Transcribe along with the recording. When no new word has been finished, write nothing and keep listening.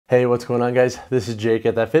Hey, what's going on, guys? This is Jake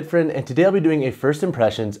at That Fit Friend, and today I'll be doing a first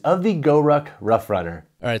impressions of the GORUCK Rough Runner.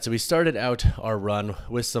 All right, so we started out our run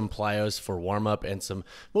with some plyos for warm up and some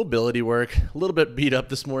mobility work. A little bit beat up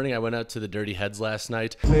this morning. I went out to the Dirty Heads last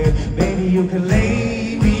night. Baby, you can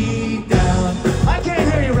lay me down. I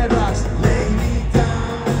can't hear you, Red Rocks. Lay me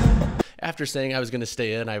down. After saying I was going to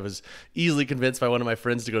stay in, I was easily convinced by one of my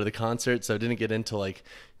friends to go to the concert, so I didn't get in till like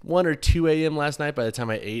 1 or 2 a.m. last night by the time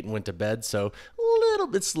I ate and went to bed. So a little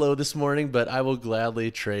bit slow this morning, but I will gladly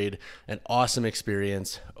trade an awesome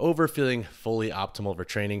experience over feeling fully optimal for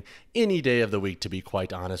training any day of the week, to be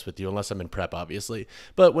quite honest with you, unless I'm in prep, obviously.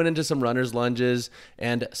 But went into some runner's lunges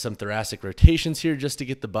and some thoracic rotations here just to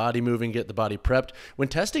get the body moving, get the body prepped. When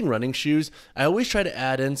testing running shoes, I always try to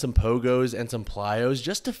add in some pogos and some plyos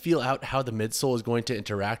just to feel out how the midsole is going to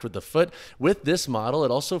interact with the foot. With this model,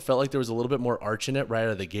 it also felt like there was a little bit more arch in it right out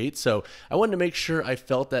of the gate, so I wanted to make sure I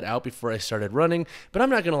felt that out before I started running. But I'm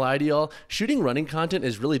not gonna lie to y'all, shooting running content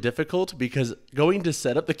is really difficult because going to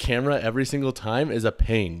set up the camera every single time is a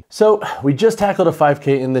pain. So we just tackled a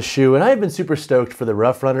 5K in the shoe, and I have been super stoked for the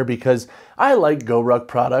Rough Runner because I like GORUCK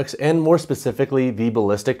products, and more specifically the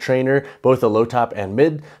Ballistic Trainer, both the low top and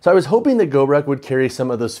mid. So I was hoping that GORUCK would carry some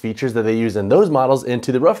of those features that they use in those models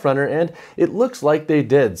into the Rough Runner, and it looks like they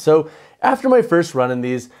did. So after my first run in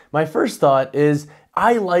these, my first thought is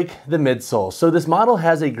I like the midsole. So this model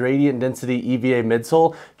has a gradient density EVA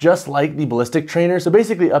midsole, just like the Ballistic Trainer. So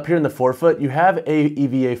basically up here in the forefoot, you have a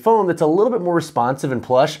EVA foam that's a little bit more responsive and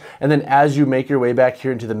plush. And then as you make your way back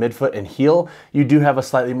here into the midfoot and heel, you do have a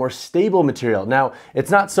slightly more stable material. Now, it's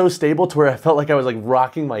not so stable to where I felt like I was like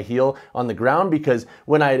rocking my heel on the ground, because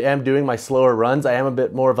when I am doing my slower runs, I am a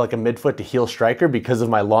bit more of like a midfoot to heel striker because of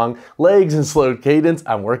my long legs and slow cadence.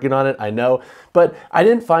 I'm working on it, I know. But I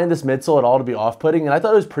didn't find this midsole at all to be off-putting, and I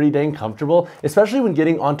thought it was pretty dang comfortable, especially when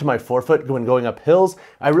getting onto my forefoot when going up hills.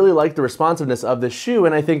 I really like the responsiveness of this shoe,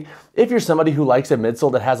 and I think if you're somebody who likes a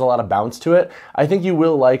midsole that has a lot of bounce to it, I think you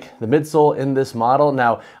will like the midsole in this model.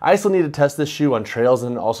 Now, I still need to test this shoe on trails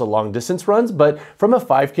and also long distance runs, but from a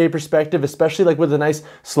 5K perspective, especially like with a nice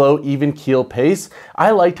slow, even keel pace,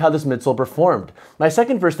 I liked how this midsole performed. My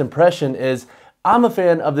second first impression is I'm a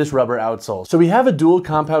fan of this rubber outsole. So we have a dual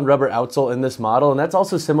compound rubber outsole in this model, and that's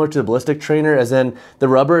also similar to the Ballistic Trainer, as in the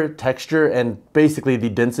rubber texture and basically the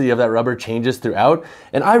density of that rubber changes throughout.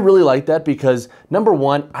 And I really like that because, number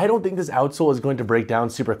one, I don't think this outsole is going to break down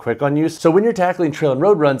super quick on you. So when you're tackling trail and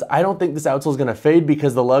road runs, I don't think this outsole is gonna fade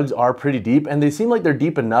because the lugs are pretty deep, and they seem like they're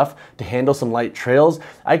deep enough to handle some light trails.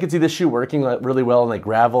 I could see this shoe working really well in like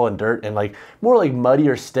gravel and dirt and like more like muddy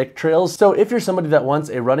or stick trails. So if you're somebody that wants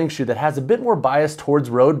a running shoe that has a bit more bias towards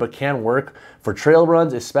road but can work for trail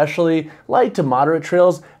runs, especially light to moderate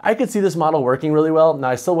trails, I could see this model working really well. Now,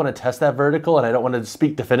 I still want to test that vertical, and I don't want to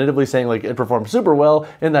speak definitively saying like it performed super well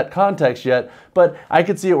in that context yet, but I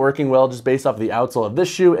could see it working well just based off the outsole of this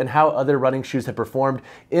shoe and how other running shoes have performed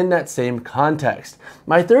in that same context.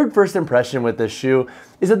 My third first impression with this shoe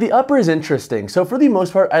is that the upper is interesting. So for the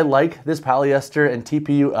most part, I like this polyester and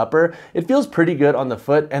TPU upper. It feels pretty good on the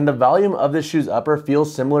foot, and the volume of this shoe's upper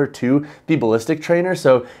feels similar to the Ballistic Trainer.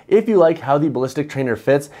 So if you like how the Ballistic Trainer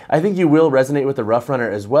fits, I think you will resonate with the Rough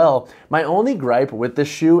Runner as well. My only gripe with this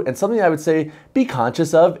shoe, and something I would say be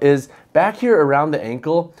conscious of, is back here around the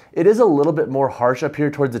ankle, it is a little bit more harsh up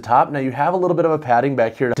here towards the top. Now, you have a little bit of a padding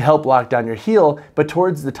back here to help lock down your heel, but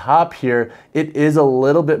towards the top here, it is a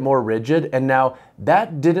little bit more rigid. And now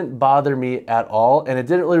that didn't bother me at all, and it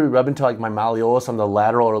didn't really rub into like my malleolus on the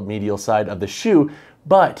lateral or medial side of the shoe,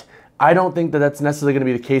 but I don't think that that's necessarily going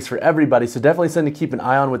to be the case for everybody, so definitely something to keep an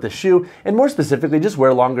eye on with the shoe, and more specifically, just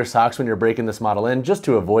wear longer socks when you're breaking this model in, just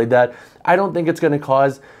to avoid that. I don't think it's going to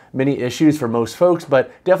cause many issues for most folks,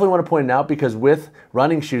 but definitely want to point it out because with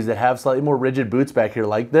running shoes that have slightly more rigid boots back here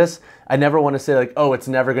like this, I never want to say like, oh, it's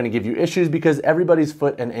never going to give you issues, because everybody's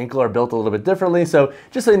foot and ankle are built a little bit differently. So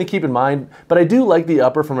just something to keep in mind. But I do like the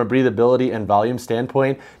upper from a breathability and volume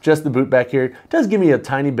standpoint. Just the boot back here does give me a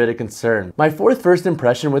tiny bit of concern. My fourth first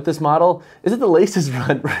impression with this model is that the laces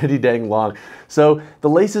run pretty dang long. So the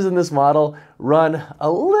laces in this model run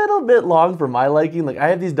a little bit long for my liking. Like, I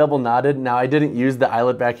have these double knotted. Now, I didn't use the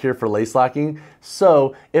eyelet back here for lace locking,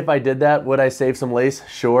 so if I did that, would I save some lace?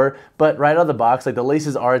 Sure. But right out of the box, like, the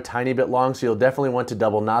laces are a tiny bit long, so you'll definitely want to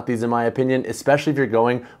double knot these in my opinion, especially if you're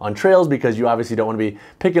going on trails, because you obviously don't want to be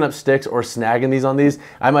picking up sticks or snagging these on these.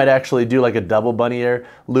 I might actually do like a double bunny ear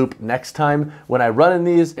loop next time when I run in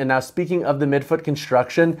these. And now, speaking of the midfoot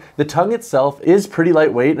construction, the tongue itself is pretty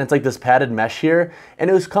lightweight, and it's like this padded mesh here, and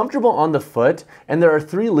it was comfortable on the foot, and there are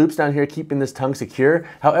 3 loops down here keeping this tongue secure.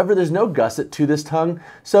 However, there's no gusset to this tongue,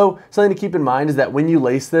 so something to keep in mind is that when you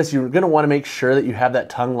lace this, you're gonna wanna make sure that you have that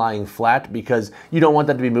tongue lying flat because you don't want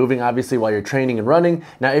that to be moving obviously while you're training and running.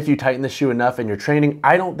 Now, if you tighten the shoe enough and you're training,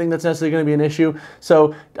 I don't think that's necessarily gonna be an issue.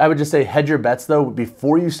 So I would just say hedge your bets though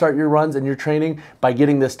before you start your runs and your training by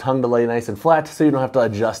getting this tongue to lay nice and flat so you don't have to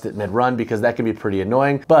adjust it mid-run because that can be pretty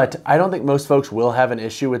annoying. But I don't think most folks will have an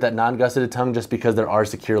issue with that non-gusseted tongue just because there are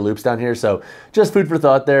secure loops down here. So just food for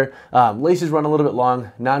thought there. Laces run a little bit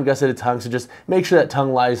long, non-gusseted tongue, so just make sure that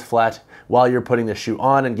tongue lies flat while you're putting the shoe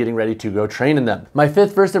on and getting ready to go train in them. My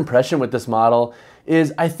fifth first impression with this model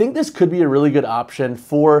is I think this could be a really good option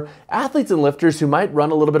for athletes and lifters who might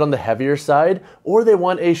run a little bit on the heavier side, or they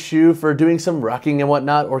want a shoe for doing some rucking and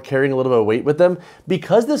whatnot, or carrying a little bit of weight with them.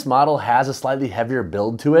 Because this model has a slightly heavier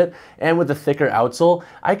build to it, and with a thicker outsole,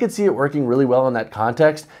 I could see it working really well in that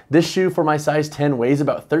context. This shoe for my size 10 weighs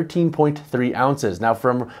about 13.3 ounces. Now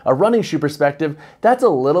from a running shoe perspective, that's a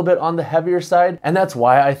little bit on the heavier side, and that's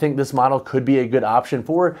why I think this model could be a good option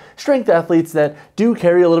for strength athletes that do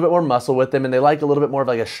carry a little bit more muscle with them, and they like a little bit more of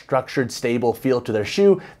like a structured, stable feel to their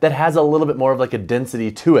shoe that has a little bit more of like a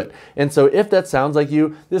density to it. And so if that sounds like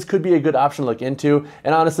you, this could be a good option to look into.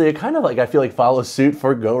 And honestly, it kind of like, I feel like follows suit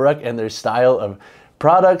for GORUCK and their style of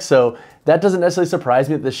product. So that doesn't necessarily surprise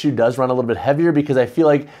me that this shoe does run a little bit heavier, because I feel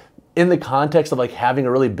like in the context of like having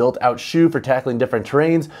a really built out shoe for tackling different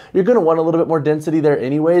terrains, you're gonna want a little bit more density there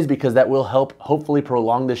anyways, because that will help hopefully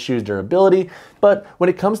prolong the shoe's durability. But when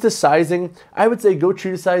it comes to sizing, I would say go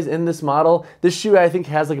true to size in this model. This shoe I think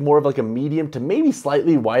has like more of like a medium to maybe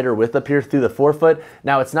slightly wider width up here through the forefoot.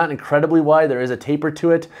 Now it's not incredibly wide, there is a taper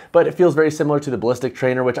to it, but it feels very similar to the Ballistic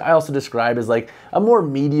Trainer, which I also describe as like a more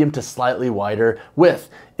medium to slightly wider width.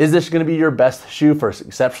 Is this gonna be your best shoe for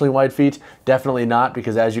exceptionally wide feet? Definitely not,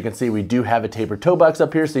 because as you can see, we do have a tapered toe box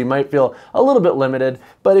up here, so you might feel a little bit limited.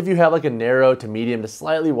 But if you have like a narrow to medium to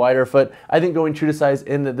slightly wider foot, I think going true to size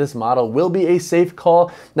in this model will be a safe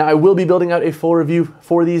call. Now, I will be building out a full review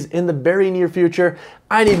for these in the very near future.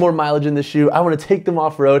 I need more mileage in this shoe. I want to take them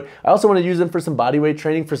off road. I also want to use them for some bodyweight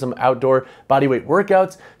training, for some outdoor bodyweight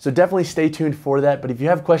workouts. So definitely stay tuned for that. But if you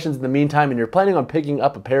have questions in the meantime and you're planning on picking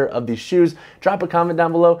up a pair of these shoes, drop a comment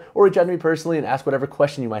down below or reach out to me personally and ask whatever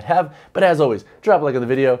question you might have. But as always, drop a like on the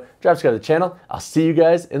video, drop subscribe to the channel. I'll see you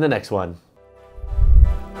guys in the next one.